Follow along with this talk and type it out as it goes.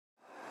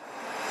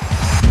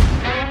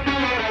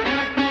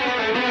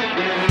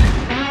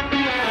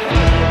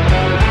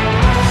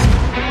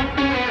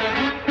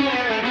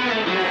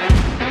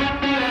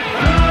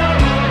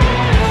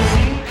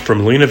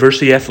from Lee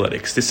University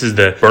Athletics. This is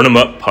the Burn 'em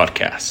Up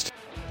podcast.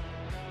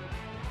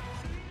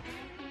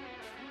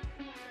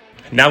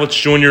 Now let's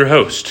join your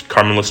host,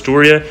 Carmen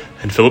Lastoria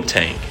and Philip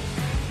Tang.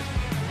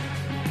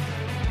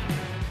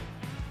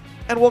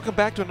 And welcome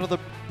back to another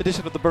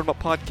edition of the Burn 'em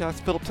Up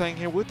podcast. Philip Tang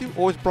here with you,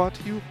 always brought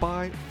to you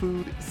by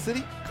Food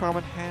City.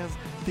 Carmen has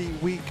the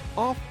week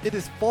off. It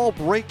is fall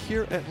break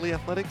here at Lee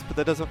Athletics, but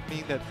that doesn't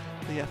mean that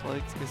Lee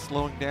Athletics is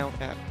slowing down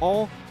at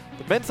all.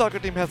 The men's soccer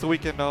team has the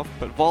weekend off,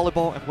 but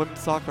volleyball and women's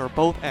soccer are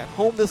both at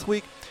home this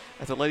week,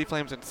 as the Lady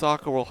Flames in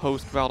soccer will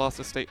host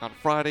Valdosta State on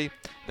Friday,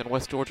 then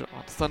West Georgia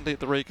on Sunday at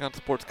the Raycon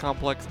Sports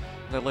Complex,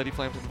 and the Lady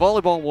Flames in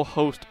volleyball will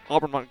host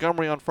Auburn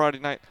Montgomery on Friday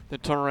night, then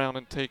turn around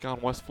and take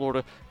on West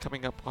Florida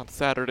coming up on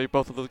Saturday,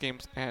 both of those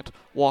games at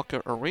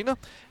Walker Arena.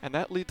 And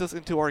that leads us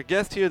into our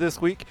guest here this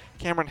week,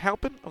 Kamryn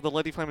Halpin of the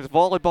Lady Flames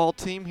volleyball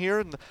team here.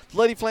 And the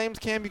Lady Flames,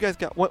 Cam, you guys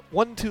got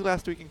 1-2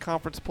 last week in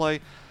conference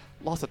play,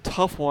 lost a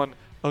tough one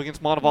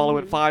against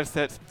Montevallo in 5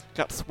 sets,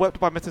 got swept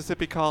by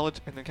Mississippi College,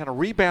 and then kind of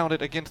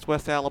rebounded against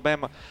West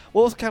Alabama.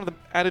 What was kind of the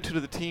attitude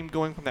of the team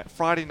going from that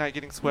Friday night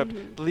getting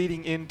swept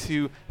leading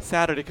into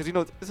Saturday? Because, you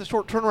know, it's a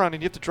short turnaround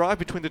and you have to drive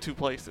between the two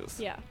places.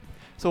 Yeah.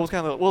 So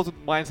what was the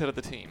mindset of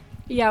the team?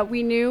 Yeah,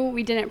 we knew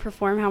we didn't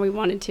perform how we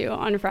wanted to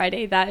on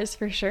Friday, that is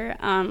for sure.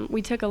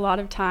 We took a lot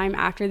of time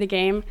after the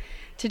game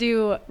to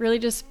do really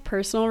just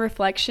personal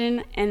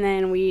reflection, and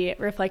then we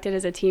reflected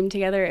as a team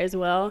together as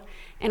well.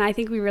 And I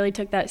think we really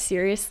took that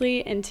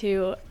seriously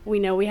we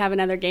know we have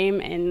another game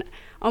in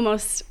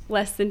almost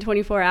less than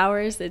 24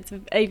 hours. It's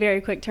a very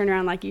quick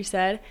turnaround, like you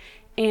said.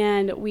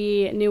 And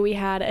we knew we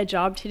had a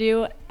job to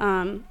do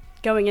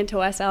going into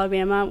West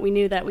Alabama. We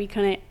knew that we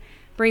couldn't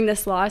bring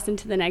this loss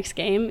into the next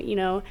game. You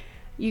know,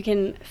 you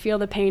can feel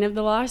the pain of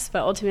the loss,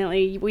 but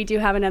ultimately we do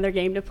have another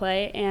game to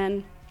play.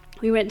 And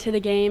we went to the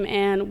game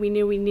and we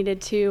knew we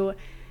needed to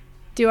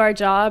do our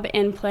job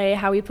and play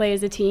how we play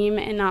as a team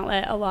and not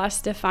let a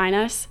loss define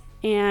us.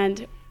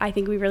 And I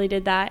think we really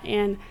did that.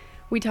 And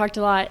we talked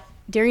a lot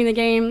during the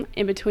game,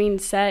 in between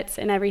sets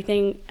and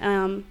everything.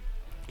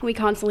 We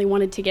constantly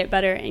wanted to get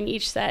better in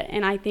each set.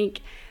 And I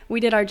think we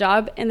did our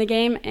job in the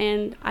game,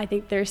 and I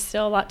think there's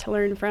still a lot to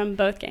learn from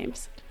both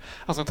games.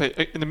 I was going to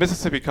say, in the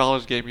Mississippi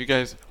College game, you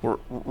guys were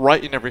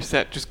right in every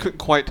set, just couldn't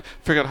quite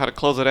figure out how to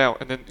close it out.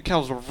 And then it kind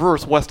of was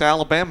reverse. West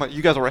Alabama,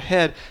 you guys were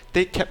ahead.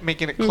 They kept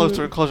making it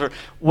closer and closer.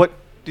 What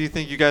do you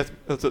think you guys,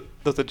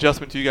 those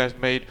adjustments you guys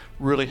made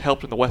really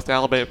helped in the West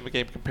Alabama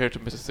game compared to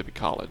Mississippi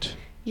College?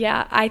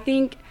 Yeah, I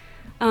think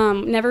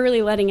never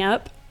really letting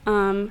up.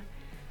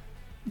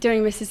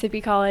 During Mississippi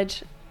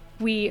College,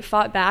 we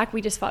fought back.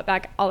 We just fought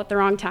back all at the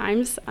wrong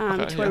times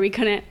where we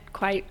couldn't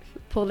quite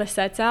pull the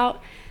sets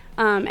out.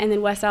 And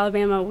then West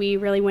Alabama, we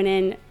really went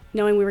in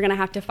knowing we were going to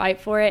have to fight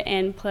for it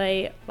and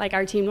play like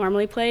our team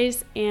normally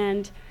plays.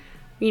 And,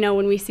 you know,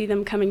 when we see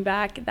them coming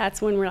back,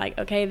 that's when we're like,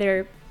 okay,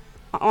 they're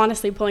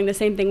honestly pulling the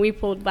same thing we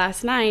pulled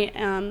last night.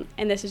 And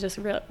this is just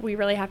we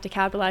really have to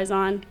capitalize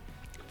on,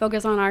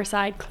 focus on our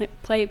side,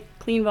 play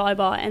clean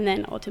volleyball, and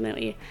then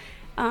ultimately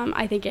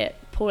I think it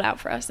pulled out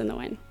for us in the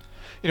win.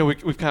 You know,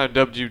 we've kind of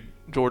dubbed you,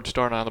 George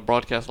Starr, on the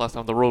broadcast last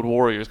time, the Road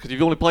Warriors, because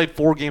you've only played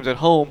 4 games at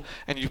home,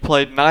 and you've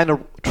played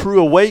 9 true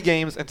away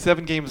games and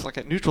 7 games like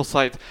at neutral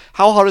sites.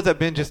 How hard has that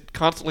been, just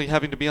constantly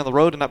having to be on the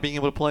road and not being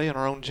able to play in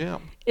our own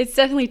gym? It's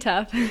definitely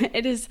tough.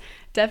 It is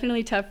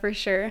definitely tough for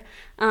sure.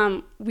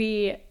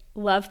 We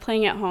love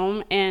playing at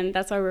home, and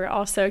that's why we're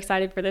all so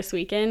excited for this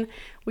weekend.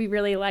 We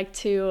really like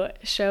to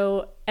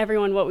show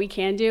everyone what we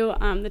can do,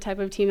 the type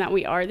of team that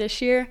we are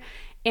this year.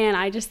 And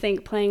I just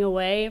think playing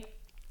away,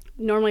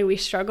 normally we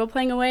struggle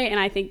playing away, and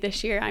I think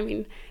this year,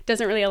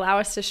 doesn't really allow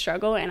us to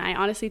struggle, and I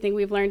honestly think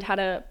we've learned how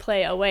to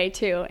play away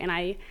too, and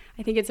I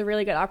think it's a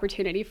really good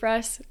opportunity for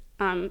us,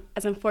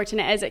 as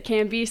unfortunate as it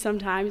can be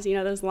sometimes, you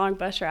know, those long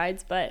bus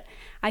rides, but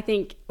I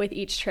think with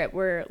each trip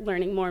we're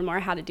learning more and more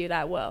how to do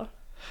that well.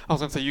 I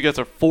was going to say, you guys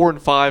are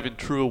 4-5 in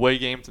true away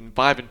games and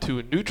 5-2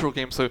 in neutral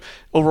games, so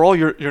overall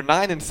you're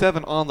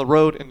 9-7 on the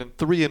road and then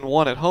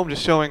 3-1 at home,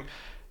 just showing,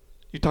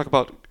 you talk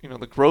about, you know,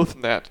 the growth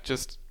in that,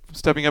 just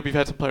stepping up. You've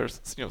had some players,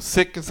 you know,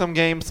 sick in some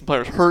games, some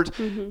players hurt.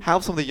 How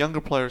have some of the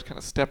younger players kind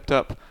of stepped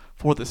up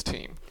for this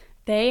team?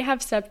 They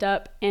have stepped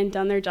up and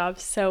done their job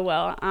so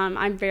well.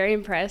 I'm very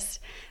impressed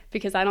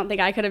because I don't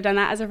think I could have done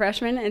that as a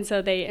freshman, and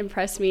so they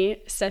impressed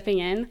me stepping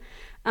in.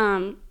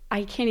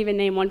 I can't even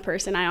name one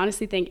person. I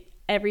honestly think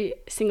every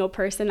single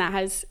person that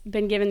has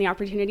been given the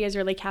opportunity has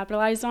really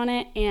capitalized on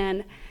it,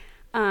 and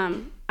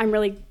I'm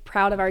really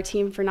proud of our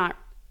team for not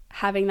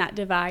having that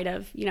divide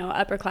of, you know,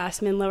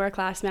 upperclassmen,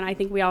 lowerclassmen. I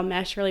think we all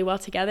mesh really well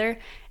together,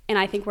 and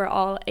I think we're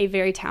all a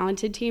very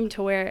talented team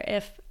to where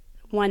if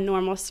one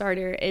normal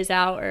starter is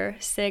out or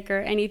sick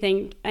or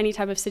anything, any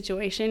type of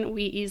situation,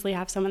 we easily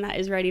have someone that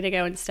is ready to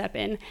go and step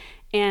in,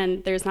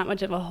 and there's not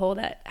much of a hole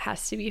that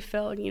has to be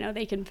filled. You know,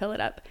 they can fill it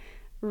up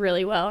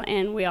really well,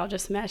 and we all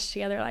just mesh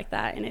together like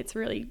that, and it's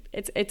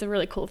a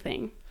really cool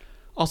thing.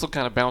 Also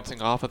kind of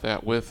bouncing off of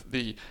that with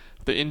the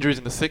injuries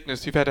and the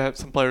sickness, you've had to have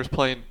some players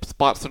play in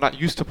spots they're not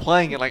used to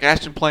playing in, like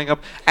Ashton playing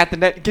up at the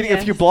net, getting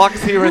a few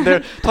blocks here and there.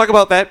 Talk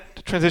about that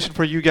transition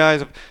for you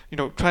guys of,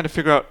 trying to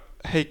figure out,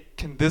 hey,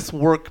 can this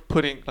work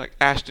putting like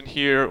Ashton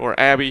here or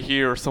Abby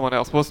here or someone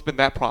else? What's been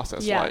that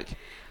process like?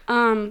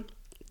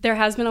 There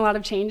has been a lot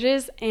of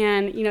changes,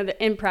 and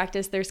in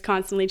practice there's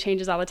constantly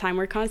changes all the time.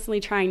 We're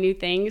constantly trying new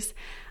things.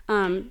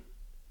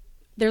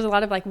 There's a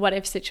lot of like what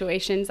if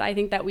situations I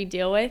think that we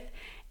deal with,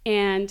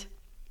 and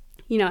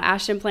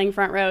Ashton playing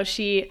front row,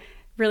 she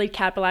really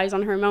capitalized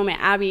on her moment.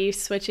 Abby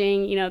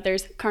switching,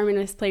 there's Kamryn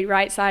has played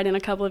right side in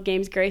a couple of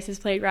games, Grace has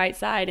played right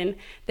side, and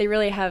they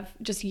really have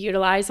just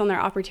utilized on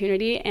their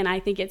opportunity. And I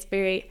think it's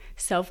very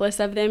selfless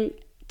of them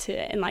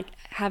to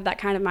have that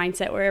kind of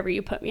mindset. Wherever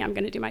you put me, I'm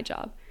going to do my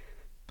job.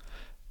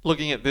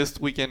 Looking at this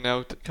weekend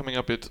now coming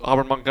up, it's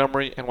Auburn,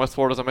 Montgomery, and West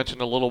Florida, as I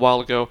mentioned a little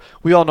while ago.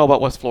 We all know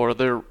about West Florida.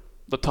 They're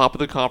the top of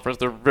the conference.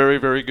 They're very,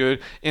 very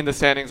good in the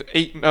standings,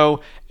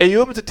 8-0.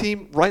 AUM is a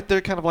team right there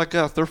kind of like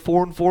us. They're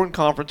 4-4 in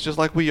conference just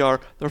like we are.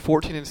 They're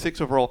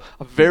 14-6 overall.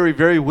 A very,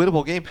 very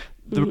winnable game,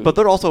 but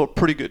they're also a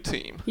pretty good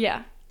team.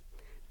 Yeah.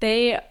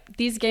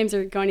 These games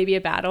are going to be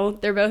a battle.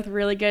 They're both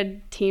really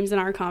good teams in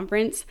our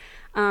conference,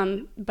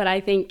 but I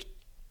think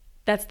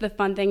that's the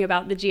fun thing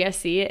about the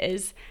GSC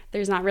is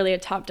there's not really a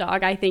top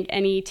dog. I think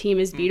any team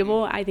is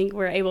beatable. I think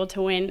we're able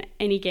to win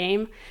any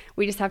game.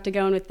 We just have to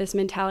go in with this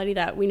mentality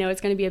that we know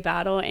it's going to be a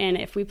battle, and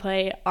if we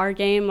play our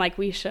game like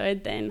we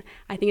should, then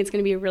I think it's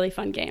going to be a really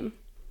fun game.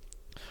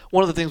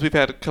 One of the things we've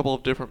had a couple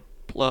of different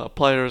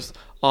players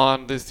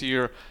on this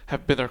year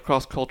have been their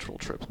cross-cultural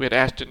trips. We had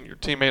Ashton, your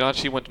teammate, on.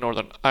 She went to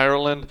Northern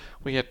Ireland.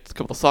 We had a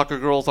couple of soccer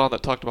girls on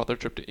that talked about their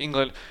trip to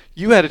England.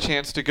 You had a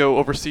chance to go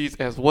overseas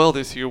as well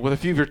this year with a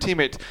few of your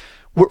teammates.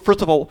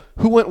 First of all,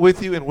 who went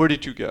with you and where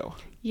did you go?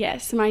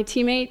 Yes, my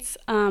teammates,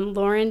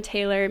 Lauren,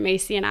 Taylor,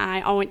 Macy, and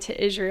I all went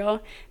to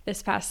Israel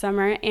this past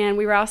summer, and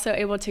we were also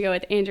able to go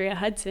with Andrea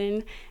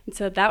Hudson, and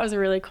so that was a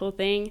really cool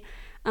thing.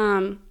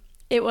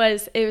 It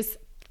was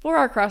for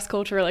our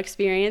cross-cultural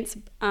experience.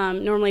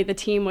 Normally the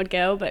team would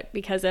go, but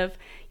because of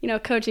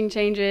coaching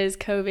changes,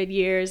 COVID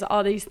years,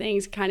 all these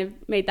things kind of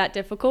made that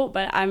difficult,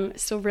 but I'm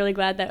still really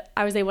glad that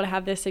I was able to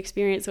have this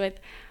experience with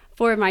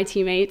 4 of my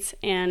teammates,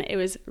 and it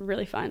was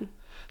really fun.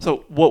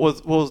 So what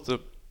was the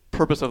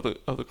purpose of the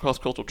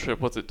cross-cultural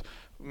trip? Was it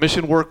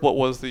mission work? What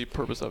was the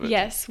purpose of it?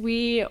 Yes,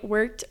 we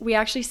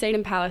actually stayed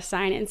in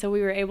Palestine, and so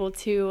we were able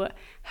to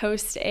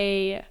host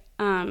a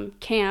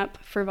camp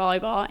for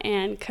volleyball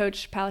and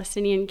coach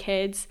Palestinian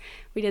kids.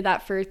 We did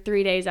that for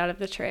 3 days out of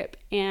the trip,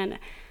 and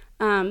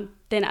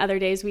then other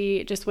days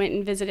we just went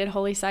and visited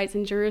holy sites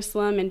in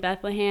Jerusalem and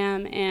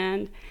Bethlehem,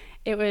 and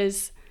it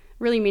was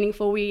really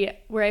meaningful. We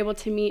were able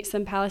to meet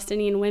some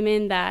Palestinian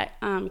women that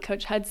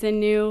Coach Hudson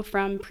knew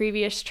from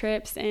previous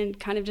trips and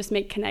kind of just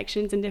make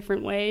connections in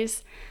different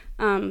ways.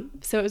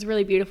 So it was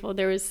really beautiful.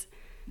 There was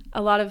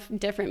a lot of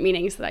different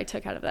meanings that I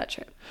took out of that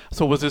trip.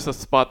 So was this a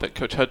spot that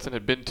Coach Hudson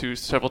had been to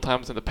several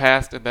times in the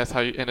past, and that's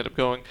how you ended up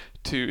going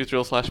to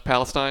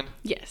Israel/Palestine?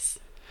 Yes.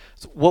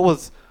 So what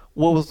was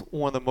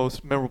one of the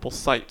most memorable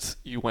sites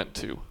you went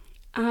to?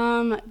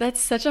 That's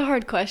such a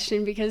hard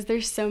question because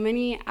there's so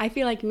many. I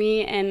feel like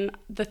me and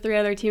the 3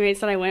 other teammates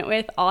that I went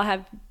with all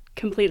have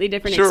completely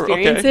different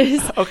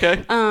experiences.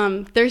 Okay.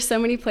 There's so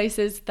many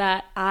places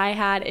that I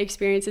had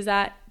experiences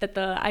at that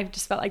I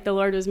just felt like the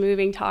Lord was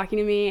moving, talking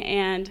to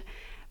me,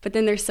 but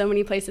then there's so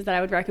many places that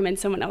I would recommend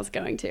someone else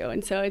going to,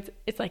 and so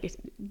it's like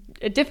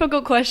a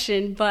difficult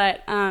question,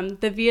 but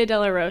the Via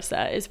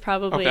Dolorosa is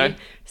probably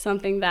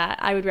something that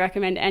I would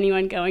recommend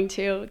anyone going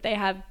to. They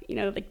have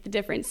like the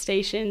different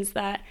stations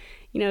that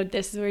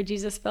this is where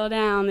Jesus fell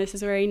down, this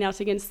is where he knelt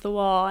against the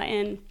wall,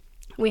 and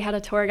we had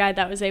a tour guide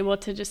that was able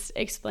to just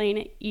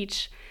explain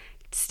each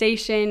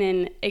station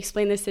and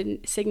explain the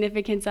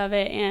significance of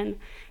it, and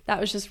that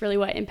was just really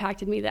what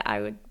impacted me that I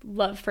would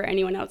love for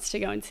anyone else to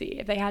go and see.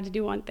 If they had to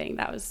do one thing,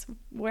 that was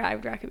where I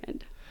would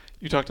recommend.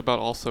 You talked about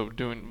also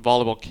doing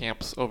volleyball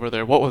camps over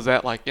there. What was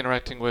that like,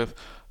 interacting with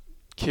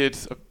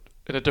kids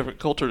in a different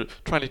culture,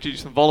 trying to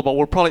teach them volleyball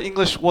where probably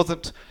English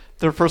wasn't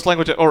their first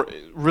language or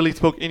really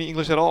spoke any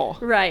English at all?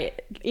 Right.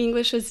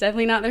 English was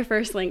definitely not their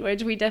first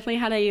language. We definitely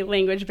had a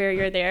language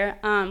barrier there.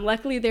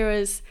 Luckily, there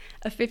was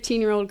a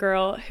 15-year-old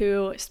girl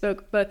who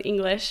spoke both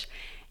English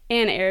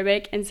and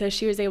Arabic, and so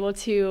she was able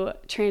to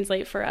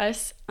translate for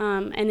us.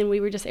 And then we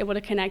were just able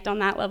to connect on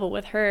that level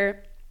with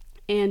her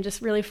and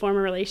just really form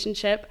a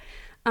relationship.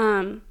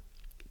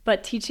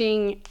 But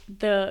teaching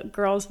the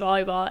girls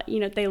volleyball,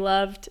 they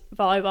loved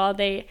volleyball.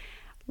 They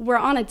were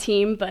on a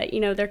team, but,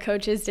 their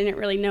coaches didn't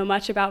really know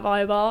much about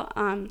volleyball.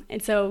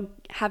 And so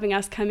having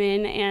us come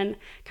in and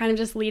kind of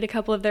just lead a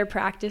couple of their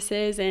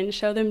practices and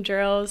show them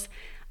drills,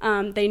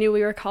 they knew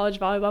we were college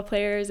volleyball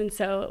players, and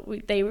so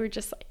they were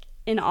just like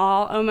in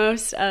awe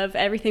almost of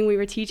everything we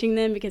were teaching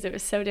them because it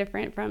was so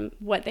different from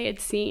what they had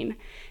seen.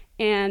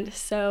 And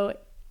so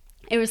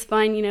it was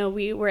fun.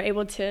 We were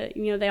able to,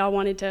 they all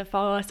wanted to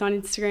follow us on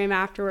Instagram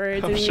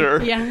afterwards. I'm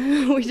sure.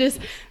 Yeah, we just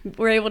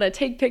were able to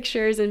take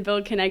pictures and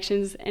build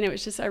connections, and it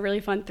was just a really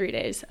fun 3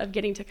 days of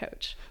getting to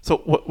coach. So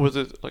what was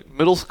it, like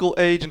middle school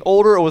age and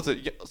older, or was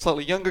it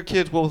slightly younger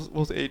kids? What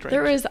was the age range?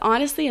 There was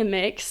honestly a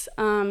mix.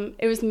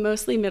 It was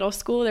mostly middle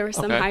school. There were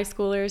some high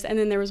schoolers, and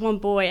then there was one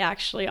boy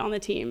actually on the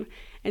team.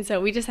 And so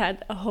we just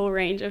had a whole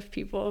range of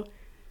people.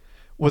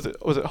 Was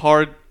it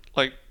hard,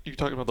 like you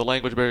talking about the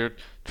language barrier,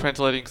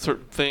 translating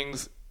certain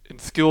things in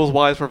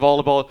skills-wise for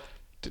volleyball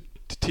to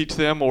teach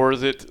them, or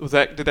did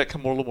that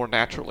come a little more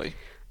naturally?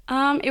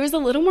 It was a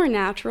little more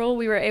natural.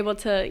 We were able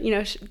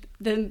to,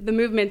 the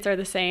movements are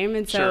the same,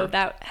 and so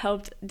that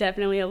helped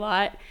definitely a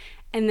lot.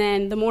 And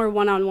then the more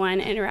one-on-one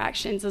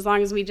interactions, as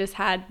long as we just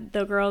had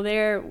the girl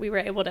there, we were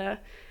able to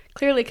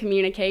clearly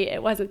communicate.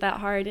 It wasn't that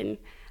hard.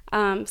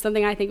 And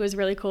something I think was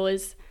really cool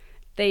is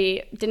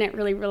they didn't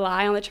really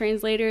rely on the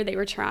translator. They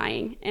were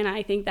trying. And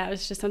I think that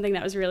was just something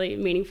that was really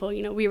meaningful.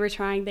 We were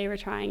trying, they were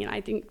trying. And I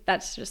think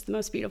that's just the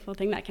most beautiful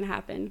thing that can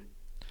happen.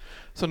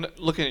 So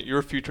looking at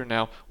your future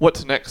now,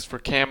 what's next for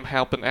Kamryn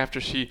Halpin after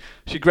she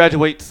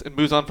graduates and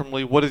moves on from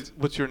Lee?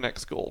 What's your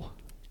next goal?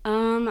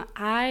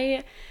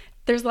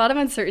 There's a lot of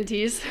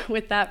uncertainties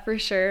with that for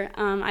sure.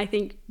 I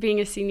think being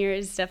a senior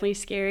is definitely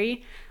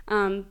scary,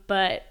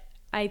 but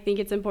I think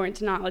it's important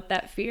to not let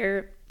that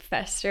fear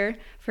fester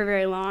for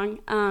very long.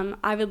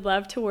 I would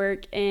love to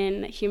work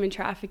in human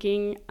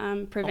trafficking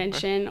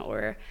prevention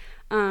or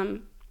a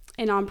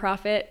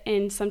nonprofit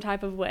in some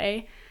type of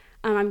way.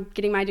 I'm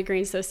getting my degree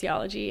in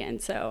sociology,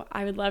 and so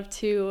I would love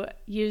to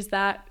use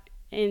that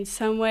in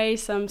some way,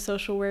 some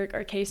social work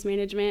or case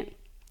management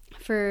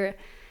for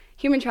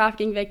human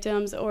trafficking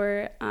victims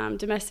or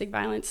domestic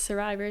violence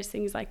survivors,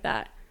 things like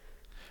that.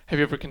 Have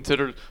you ever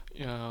considered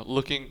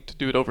looking to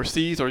do it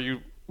overseas, or are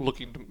you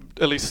looking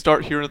to at least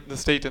start here in the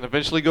States and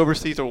eventually go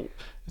overseas, or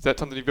is that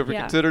something you've ever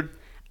considered?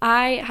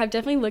 I have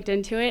definitely looked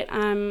into it.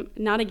 I'm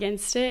not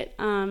against it.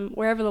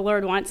 Wherever the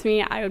Lord wants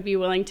me, I would be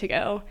willing to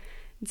go.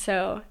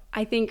 So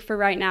I think for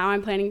right now,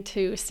 I'm planning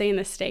to stay in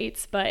the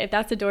States, but if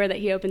that's a door that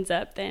he opens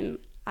up, then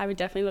I would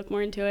definitely look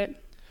more into it.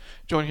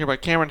 Joined here by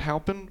Kamryn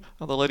Halpin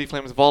of the Lady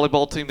Flames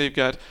volleyball team. They've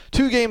got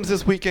 2 games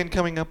this weekend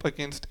coming up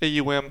against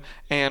AUM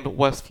and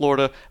West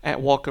Florida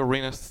at Walker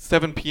Arena,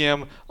 7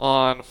 p.m.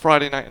 on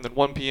Friday night and then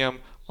 1 p.m.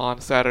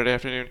 on Saturday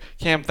afternoon.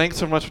 Cam, thanks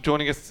so much for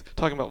joining us,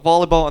 talking about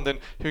volleyball and then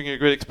hearing your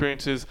great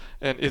experiences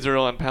in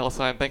Israel and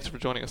Palestine. Thanks for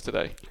joining us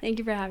today. Thank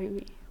you for having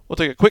me. We'll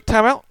take a quick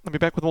timeout. I'll be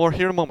back with more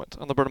here in a moment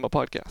on the Burn 'Em Up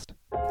podcast.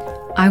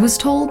 I was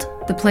told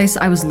the place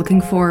I was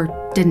looking for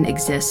didn't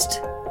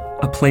exist.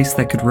 A place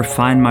that could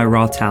refine my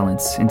raw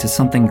talents into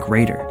something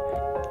greater.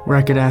 Where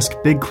I could ask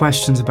big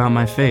questions about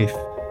my faith,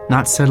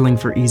 not settling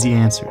for easy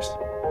answers.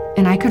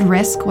 And I could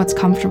risk what's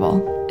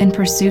comfortable in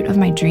pursuit of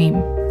my dream.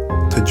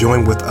 To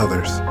join with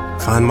others,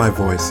 find my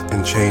voice,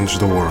 and change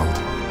the world.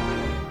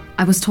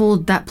 I was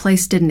told that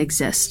place didn't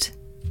exist.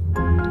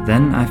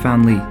 Then I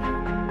found Lee.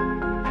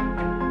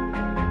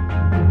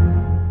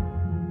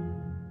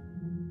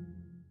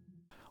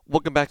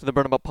 Welcome back to the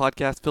Burn 'Em Up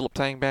podcast. Philip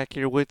Tang back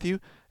here with you.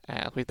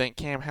 And we thank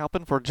Kamryn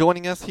Halpin for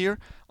joining us here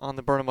on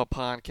the Burn 'Em Up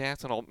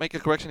podcast. And I'll make a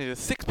correction. It is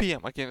 6 p.m.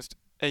 against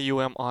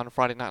AUM on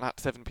Friday night, not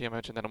 7 p.m. I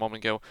mentioned that a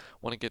moment ago.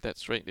 Want to get that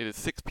straight. It is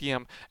 6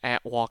 p.m.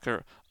 at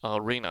Walker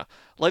Arena.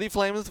 Lady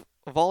Flames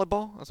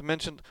volleyball, as I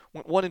mentioned,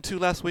 went 1-2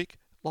 last week.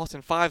 Lost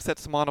in 5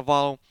 sets to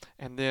Montevallo,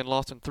 and then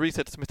lost in 3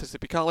 sets to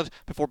Mississippi College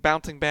before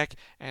bouncing back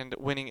and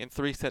winning in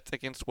 3 sets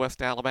against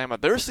West Alabama.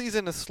 Their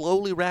season is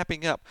slowly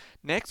wrapping up.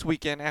 Next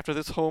weekend, after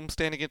this home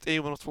stand against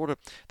AUM West Florida,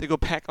 they go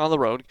back on the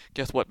road.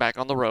 Guess what? Back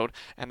on the road.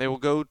 And they will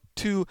go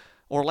to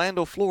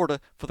Orlando, Florida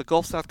for the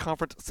Gulf South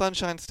Conference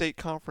Sunshine State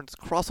Conference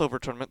crossover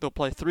tournament. They'll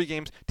play 3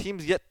 games.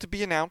 Teams yet to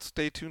be announced.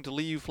 Stay tuned to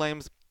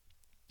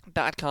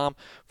LeeUFlames.com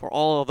for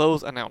all of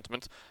those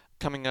announcements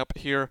coming up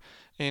here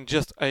in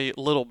just a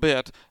little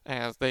bit,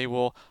 as they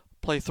will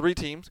play 3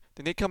 teams.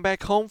 Then they come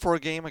back home for a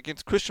game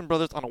against Christian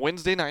Brothers on a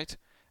Wednesday night,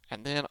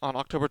 and then on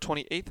October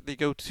 28th they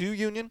go to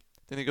Union,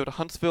 then they go to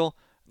Huntsville,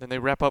 then they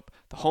wrap up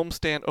the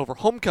homestand over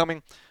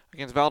homecoming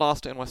against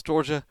Valdosta and West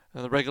Georgia,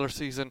 and the regular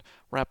season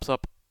wraps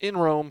up in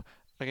Rome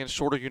against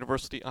Shorter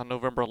University on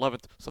November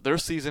 11th. So their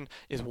season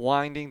is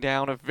winding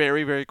down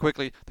very, very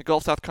quickly. The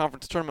Gulf South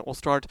Conference tournament will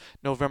start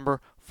November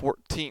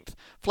 14th.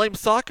 Flames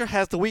soccer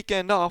has the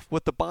weekend off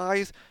with the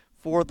byes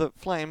for the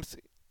Flames.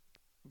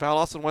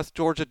 Valdosta and West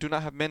Georgia do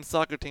not have men's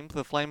soccer teams.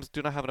 The Flames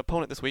do not have an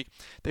opponent this week.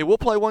 They will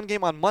play 1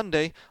 game on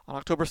Monday on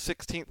October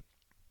 16th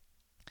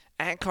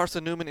at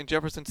Carson Newman in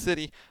Jefferson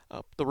City,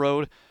 up the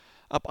road,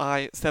 up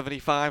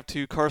I-75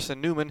 to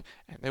Carson Newman,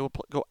 and they will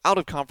go out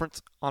of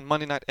conference on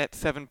Monday night at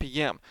 7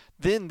 p.m.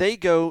 Then they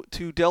go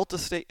to Delta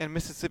State and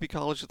Mississippi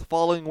College the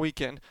following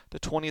weekend,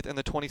 the 20th and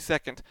the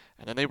 22nd,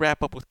 and then they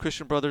wrap up with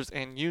Christian Brothers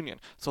and Union.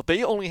 So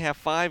they only have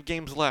 5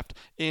 games left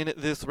in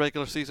this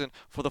regular season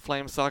for the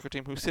Flames soccer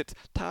team, who sits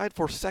tied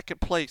for second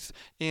place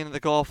in the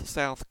Gulf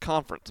South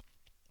Conference.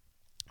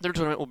 Their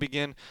tournament will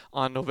begin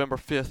on November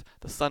 5th,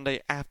 the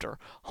Sunday after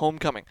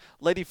homecoming.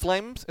 Lady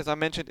Flames, as I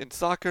mentioned in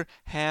soccer,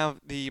 have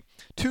the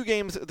 2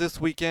 games this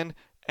weekend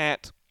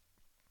at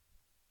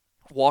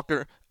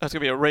Walker. That's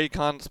going to be at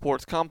Raycon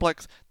Sports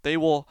Complex. They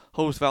will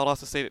host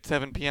Valdosta State at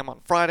 7 p.m. on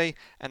Friday,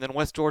 and then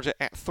West Georgia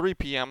at 3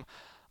 p.m.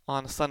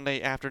 on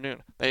Sunday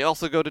afternoon. They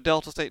also go to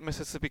Delta State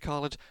Mississippi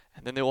College,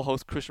 and then they will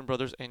host Christian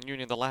Brothers and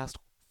Union the last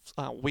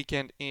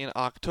weekend in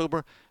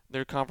October.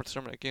 Their conference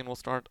tournament, again, will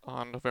start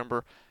on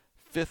November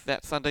 5th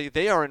that Sunday.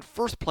 They are in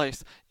first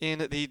place in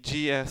the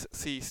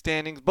GSC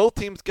standings. Both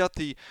teams got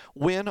the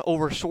win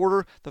over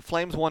Shorter. The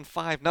Flames won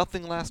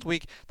 5-0 last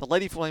week. The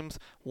Lady Flames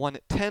won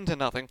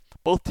 10-0.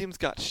 Both teams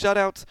got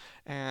shutouts,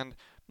 and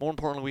more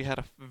importantly, we had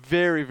a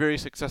very, very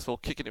successful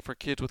Kicking It for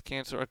Kids with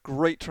Cancer. A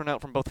great turnout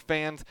from both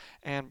fans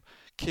and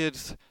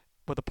kids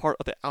with a part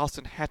of the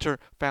Alston Hatcher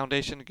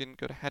Foundation. Again,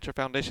 go to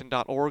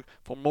hatcherfoundation.org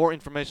for more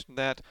information on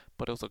that.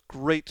 But it was a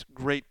great,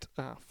 great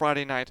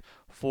Friday night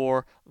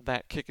for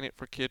that Kicking It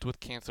for Kids with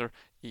Cancer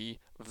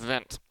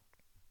event.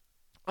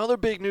 Other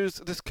big news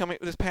this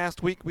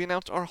past week, we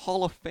announced our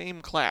Hall of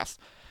Fame class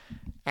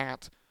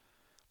at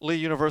Lee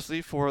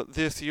University for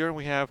this year.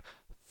 We have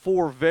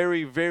 4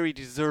 very, very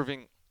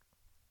deserving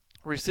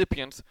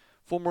recipients.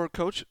 Former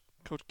coach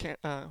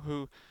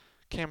who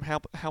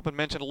Kamryn Halpin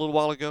mentioned a little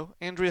while ago,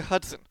 Andrea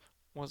Hudson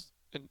is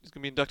going to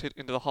be inducted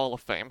into the Hall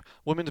of Fame.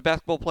 Women's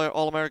basketball player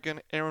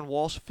All-American Erin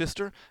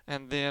Walsh-Pfister,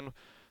 and then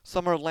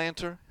Summer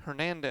Lanter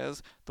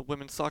Hernandez, the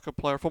women's soccer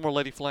player, former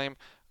Lady Flame,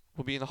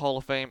 will be in the Hall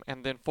of Fame,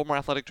 and then former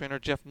athletic trainer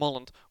Jeff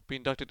Mullins will be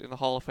inducted in the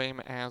Hall of Fame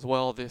as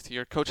well this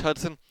year. Coach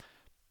Hudson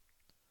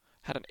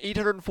had an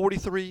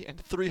 843 and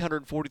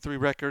 343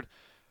 record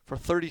for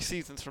 30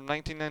 seasons from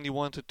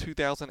 1991 to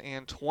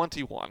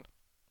 2021.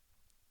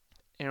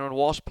 Erin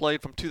Walsh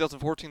played from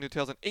 2014 to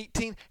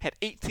 2018, had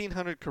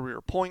 1,800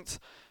 career points,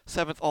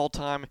 7th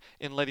all-time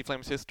in Lady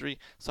Flames history.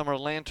 Summer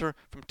Lanter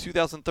from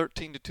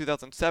 2013 to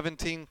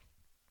 2017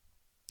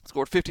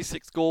 scored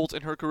 56 goals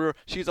in her career.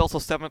 She's also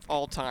 7th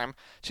all-time.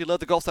 She led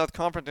the Gulf South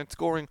Conference in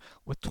scoring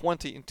with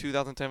 20 in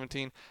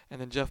 2017.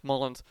 And then Jeff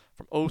Mullins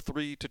from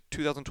 2003 to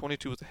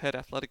 2022 was the head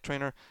athletic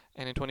trainer.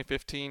 And in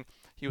 2015,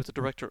 he was the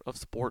director of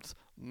sports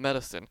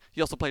medicine.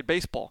 He also played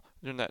baseball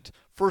during that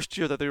first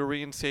year that they were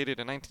reinstated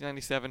in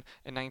 1997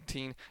 and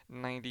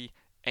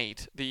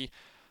 1998. The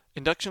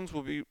inductions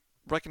will be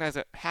recognized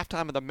at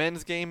halftime of the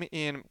men's game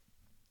in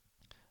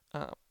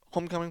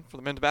homecoming for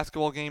the men's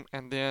basketball game,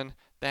 and then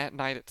that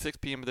night at 6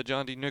 p.m. at the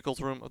John D. Nichols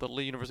Room of the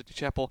Lee University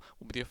Chapel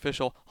will be the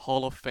official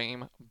Hall of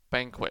Fame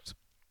banquet.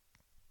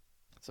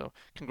 So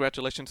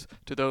congratulations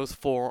to those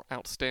 4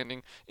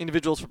 outstanding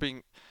individuals for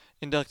being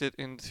inducted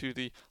into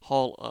the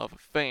Hall of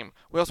Fame.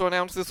 We also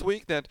announced this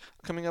week that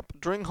coming up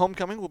during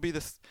homecoming will be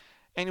this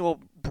annual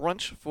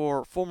brunch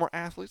for former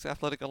athletes,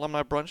 Athletic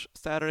Alumni Brunch,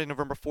 Saturday,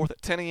 November 4th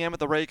at 10 a.m. at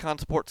the Raycon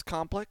Sports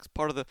Complex,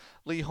 part of the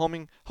Lee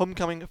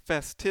homecoming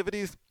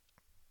festivities.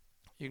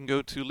 You can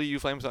go to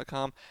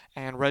leeuflames.com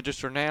and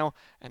register now,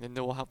 and then they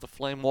will have the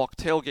Flame Walk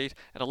tailgate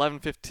at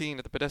 11:15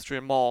 at the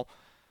Pedestrian Mall,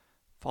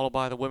 followed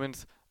by the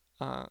women's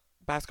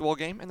basketball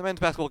game and the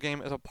men's basketball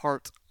game as a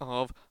part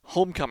of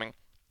homecoming.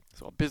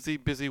 So a busy,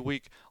 busy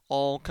week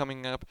all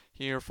coming up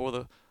here for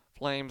the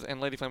Flames and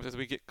Lady Flames as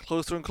we get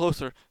closer and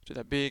closer to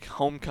that big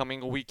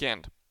homecoming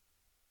weekend.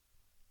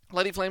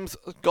 Lady Flames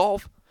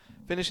golf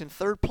finished in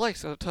 3rd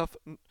place at a tough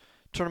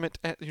tournament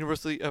at the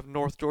University of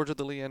North Georgia.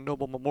 The Leanne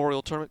Noble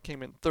Memorial Tournament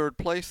came in 3rd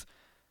place.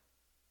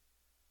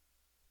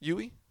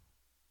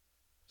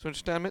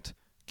 Swinstamet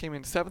came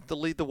in 7th to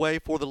lead the way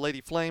for the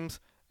Lady Flames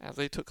as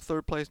they took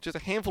 3rd place, just a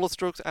handful of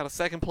strokes out of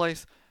 2nd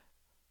place,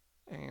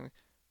 and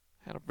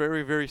had a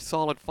very, very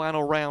solid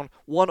final round.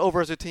 Won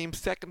over as a team,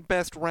 2nd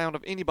best round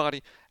of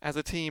anybody as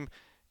a team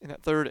in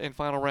that 3rd and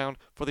final round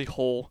for the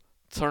whole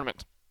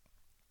tournament.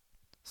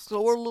 So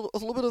a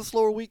little bit of a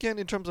slower weekend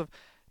in terms of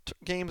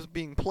games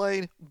being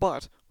played,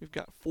 but we've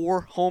got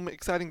 4 home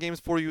exciting games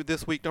for you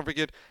this week. Don't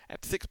forget,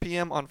 at 6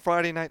 p.m. on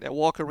Friday night at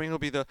Walker Arena will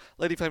be the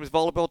Lady Flames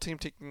volleyball team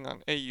taking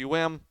on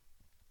AUM,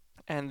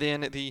 and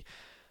then the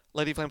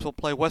Lady Flames will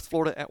play West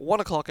Florida at 1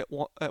 o'clock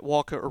at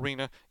Walker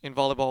Arena in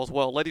volleyball as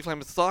well. Lady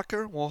Flames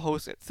soccer will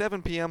host at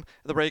 7 p.m.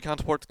 at the Raycon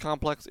Sports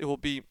Complex. It will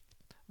be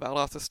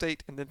Valdosta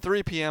State, and then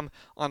 3 p.m.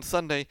 on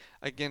Sunday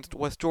against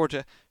West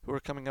Georgia, who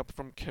are coming up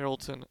from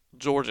Carrollton,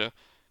 Georgia.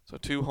 So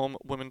 2 home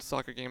women's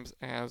soccer games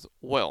as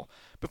well.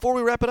 Before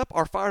we wrap it up,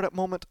 our fired up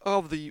moment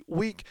of the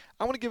week,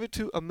 I want to give it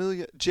to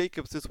Amelia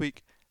Jacobs this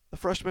week. The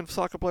freshman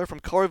soccer player from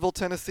Collierville,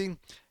 Tennessee,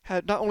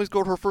 had not only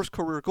scored her first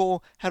career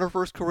goal, had her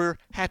first career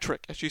hat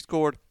trick as she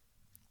scored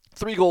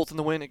 3 goals in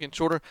the win against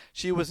Shorter.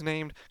 She was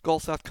named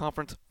Gulf South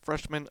Conference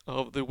Freshman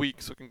of the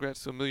Week. So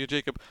congrats to Amelia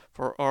Jacob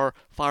for our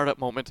fired up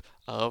moment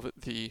of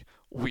the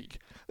week.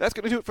 That's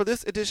going to do it for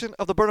this edition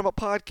of the Burn 'Em Up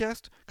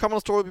Podcast. Kamryn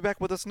Story will be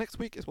back with us next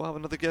week as we'll have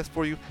another guest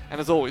for you.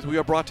 And as always, we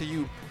are brought to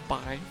you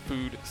by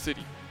Food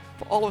City.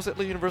 For all of us at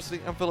Lee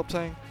University, I'm Philip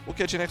Tang. We'll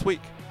catch you next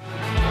week.